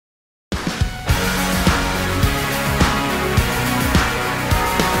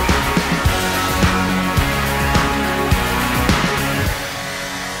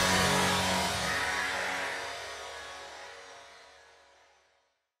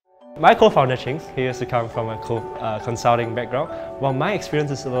My co-founder Ching, he used to come from a consulting background, while my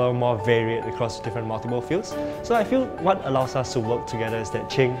experience is a little more varied across different multiple fields. So I feel what allows us to work together is that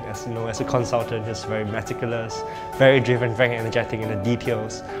Ching, as you know, as a consultant, is very meticulous, very driven, very energetic in the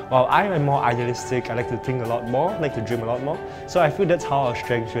details, while I am more idealistic. I like to think a lot more, like to dream a lot more. So I feel that's how our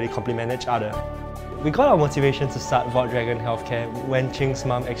strengths really complement each other. We got our motivation to start Dragon Healthcare when Ching's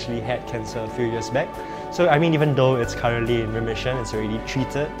mum actually had cancer a few years back. So I mean, even though it's currently in remission, it's already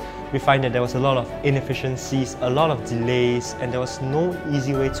treated, we find that there was a lot of inefficiencies, a lot of delays, and there was no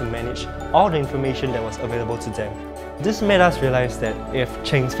easy way to manage all the information that was available to them. This made us realize that if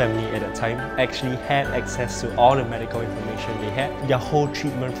Ching's family at that time actually had access to all the medical information they had, their whole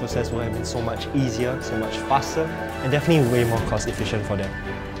treatment process would have been so much easier, so much faster, and definitely way more cost efficient for them.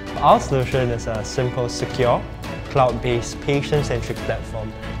 Our solution is a simple, secure, cloud-based, patient-centric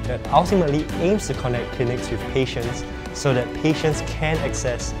platform that ultimately aims to connect clinics with patients so that patients can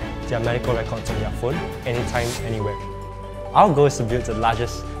access their medical records on their phone anytime, anywhere. Our goal is to build the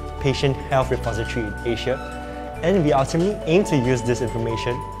largest patient health repository in Asia, and we ultimately aim to use this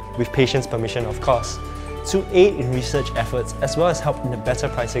information, with patients' permission of course, to aid in research efforts as well as help in the better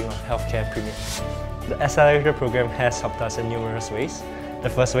pricing of healthcare premiums. The Accelerator program has helped us in numerous ways. The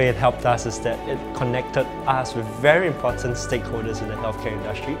first way it helped us is that it connected us with very important stakeholders in the healthcare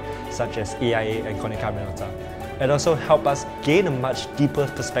industry, such as AIA and Konica Minolta. It also helped us gain a much deeper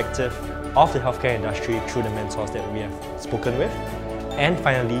perspective of the healthcare industry through the mentors that we have spoken with. And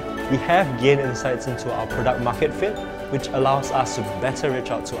finally, we have gained insights into our product market fit, which allows us to better reach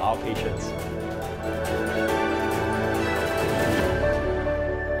out to our patients.